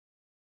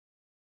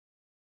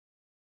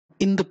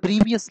In the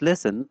previous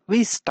lesson,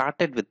 we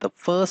started with the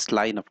first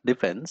line of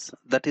defense,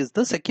 that is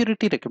the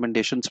security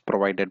recommendations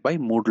provided by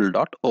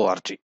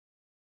Moodle.org.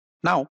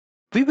 Now,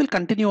 we will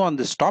continue on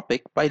this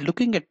topic by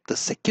looking at the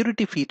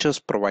security features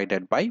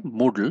provided by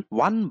Moodle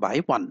one by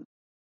one.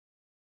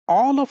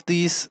 All of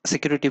these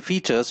security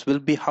features will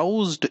be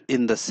housed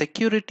in the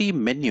security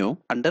menu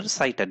under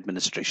Site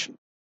Administration.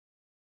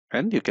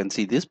 And you can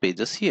see these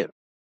pages here.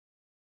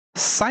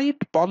 Site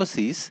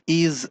policies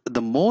is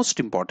the most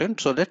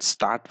important, so let's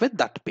start with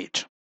that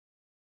page.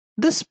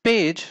 This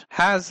page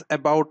has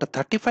about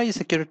 35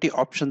 security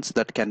options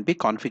that can be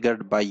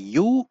configured by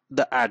you,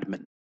 the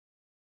admin.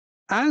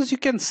 As you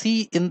can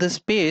see in this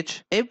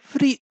page,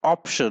 every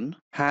option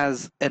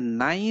has a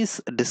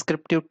nice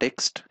descriptive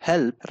text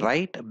help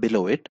right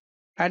below it,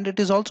 and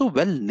it is also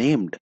well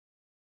named.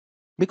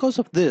 Because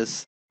of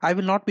this, I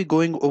will not be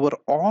going over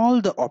all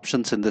the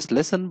options in this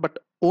lesson, but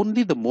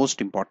only the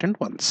most important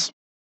ones.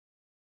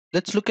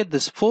 Let's look at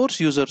this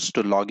force users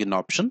to login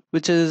option,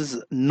 which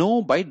is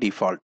no by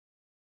default.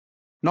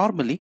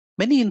 Normally,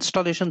 many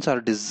installations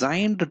are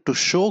designed to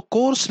show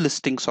course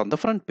listings on the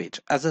front page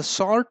as a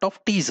sort of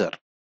teaser.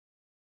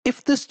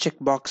 If this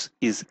checkbox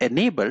is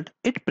enabled,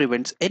 it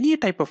prevents any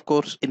type of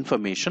course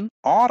information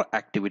or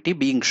activity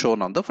being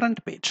shown on the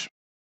front page.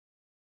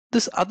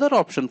 This other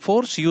option,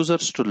 force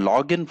users to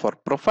log in for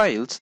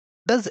profiles,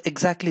 does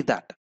exactly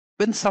that.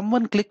 When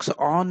someone clicks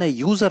on a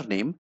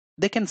username,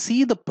 they can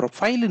see the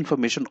profile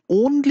information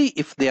only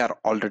if they are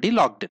already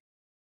logged in.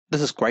 This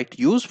is quite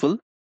useful,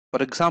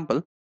 for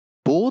example,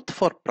 both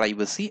for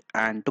privacy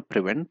and to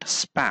prevent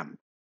spam.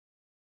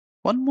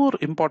 One more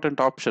important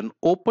option,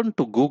 open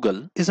to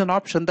Google, is an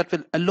option that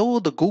will allow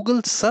the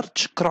Google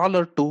search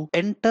crawler to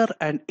enter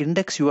and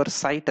index your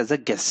site as a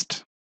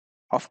guest.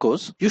 Of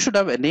course, you should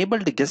have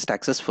enabled guest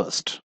access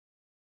first.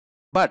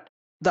 But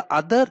the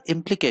other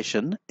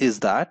implication is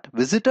that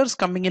visitors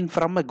coming in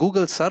from a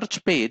Google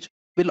search page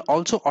will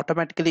also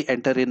automatically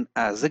enter in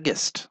as a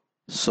guest.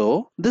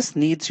 So this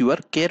needs your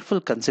careful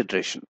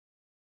consideration.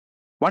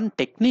 One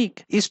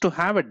technique is to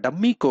have a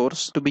dummy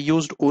course to be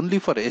used only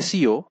for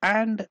SEO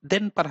and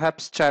then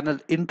perhaps channel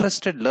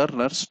interested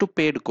learners to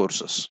paid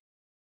courses.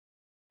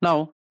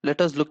 Now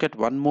let us look at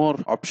one more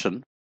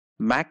option,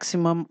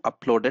 maximum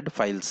uploaded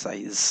file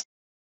size.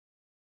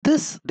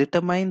 This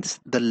determines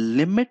the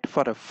limit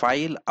for a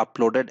file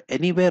uploaded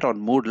anywhere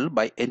on Moodle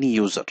by any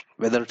user,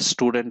 whether it's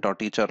student or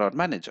teacher or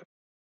manager.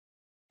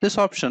 This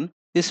option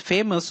is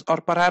famous or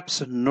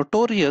perhaps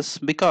notorious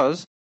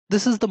because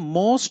this is the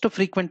most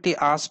frequently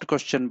asked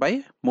question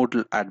by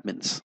Moodle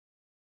admins.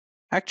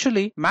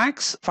 Actually,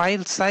 max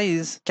file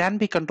size can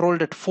be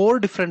controlled at 4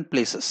 different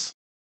places.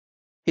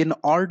 In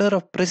order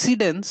of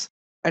precedence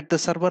at the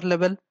server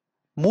level,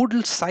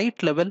 Moodle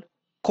site level,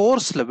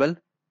 course level,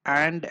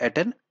 and at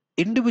an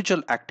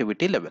individual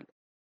activity level.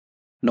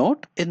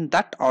 Note in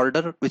that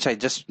order which I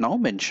just now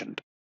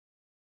mentioned.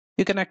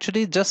 You can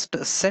actually just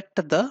set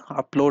the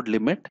upload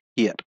limit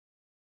here.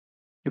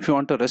 If you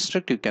want to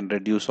restrict, you can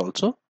reduce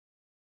also.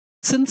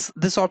 Since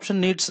this option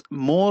needs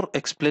more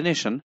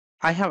explanation,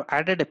 I have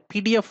added a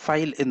PDF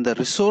file in the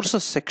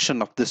resources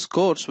section of this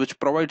course which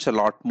provides a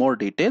lot more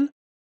detail.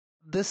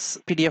 This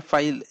PDF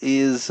file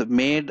is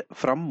made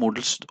from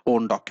Moodle's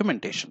own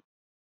documentation.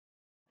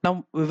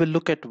 Now we will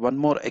look at one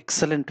more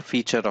excellent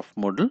feature of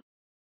Moodle.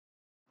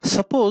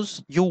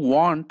 Suppose you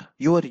want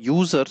your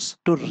users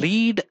to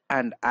read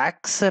and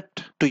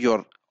accept to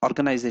your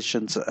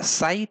organization's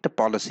site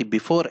policy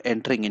before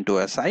entering into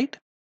a site.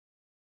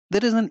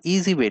 There is an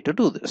easy way to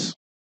do this.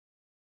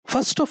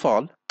 First of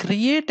all,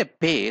 create a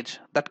page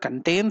that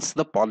contains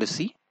the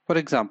policy. For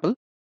example,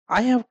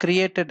 I have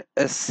created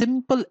a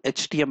simple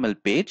HTML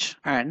page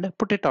and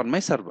put it on my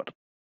server.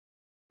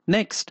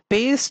 Next,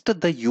 paste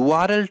the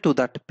URL to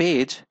that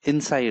page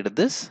inside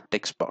this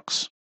text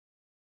box.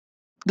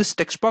 This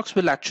text box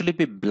will actually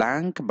be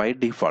blank by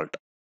default.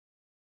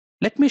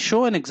 Let me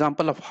show an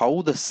example of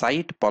how the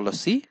site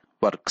policy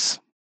works.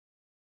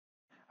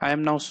 I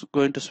am now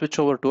going to switch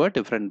over to a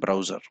different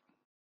browser.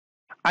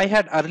 I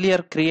had earlier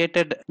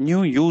created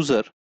new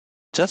user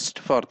just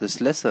for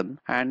this lesson,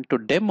 and to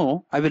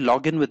demo, I will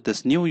log in with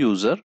this new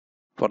user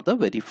for the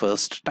very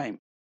first time.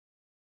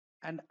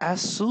 And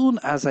as soon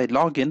as I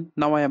log in,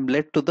 now I am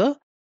led to the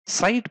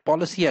site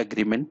policy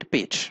agreement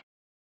page.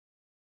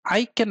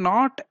 I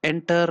cannot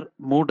enter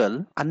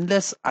Moodle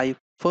unless I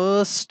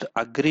first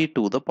agree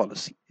to the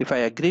policy. If I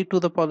agree to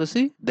the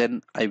policy,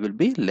 then I will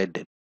be led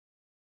in.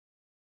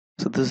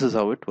 So this is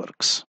how it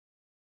works.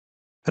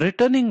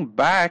 Returning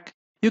back,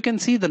 you can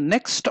see the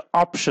next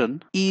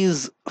option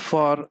is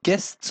for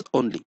guests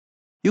only.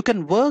 You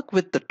can work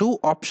with the two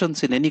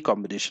options in any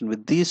combination.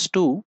 With these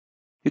two,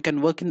 you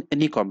can work in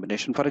any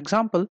combination. For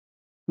example,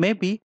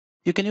 maybe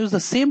you can use the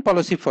same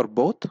policy for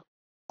both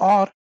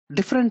or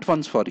different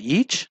ones for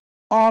each,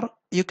 or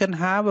you can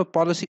have a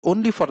policy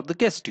only for the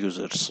guest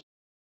users.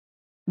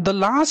 The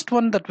last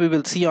one that we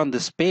will see on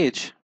this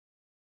page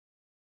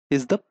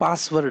is the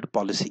password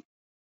policy.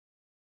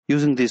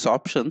 Using these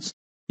options,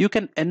 you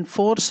can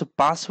enforce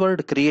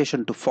password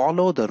creation to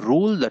follow the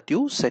rule that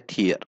you set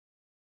here.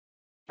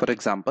 For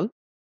example,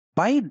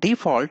 by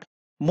default,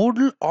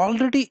 Moodle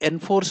already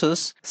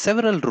enforces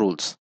several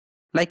rules,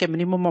 like a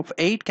minimum of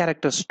 8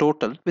 characters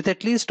total with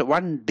at least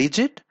one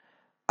digit,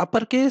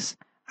 uppercase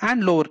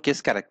and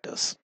lowercase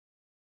characters.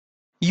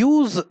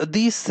 Use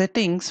these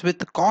settings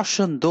with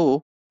caution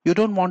though. You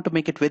don't want to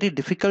make it very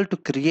difficult to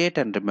create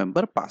and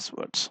remember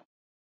passwords.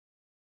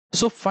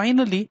 So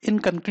finally, in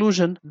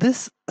conclusion,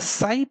 this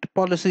site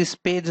policies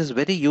page is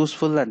very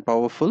useful and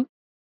powerful.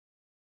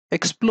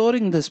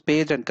 Exploring this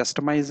page and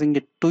customizing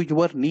it to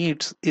your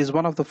needs is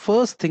one of the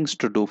first things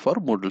to do for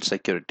Moodle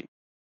security.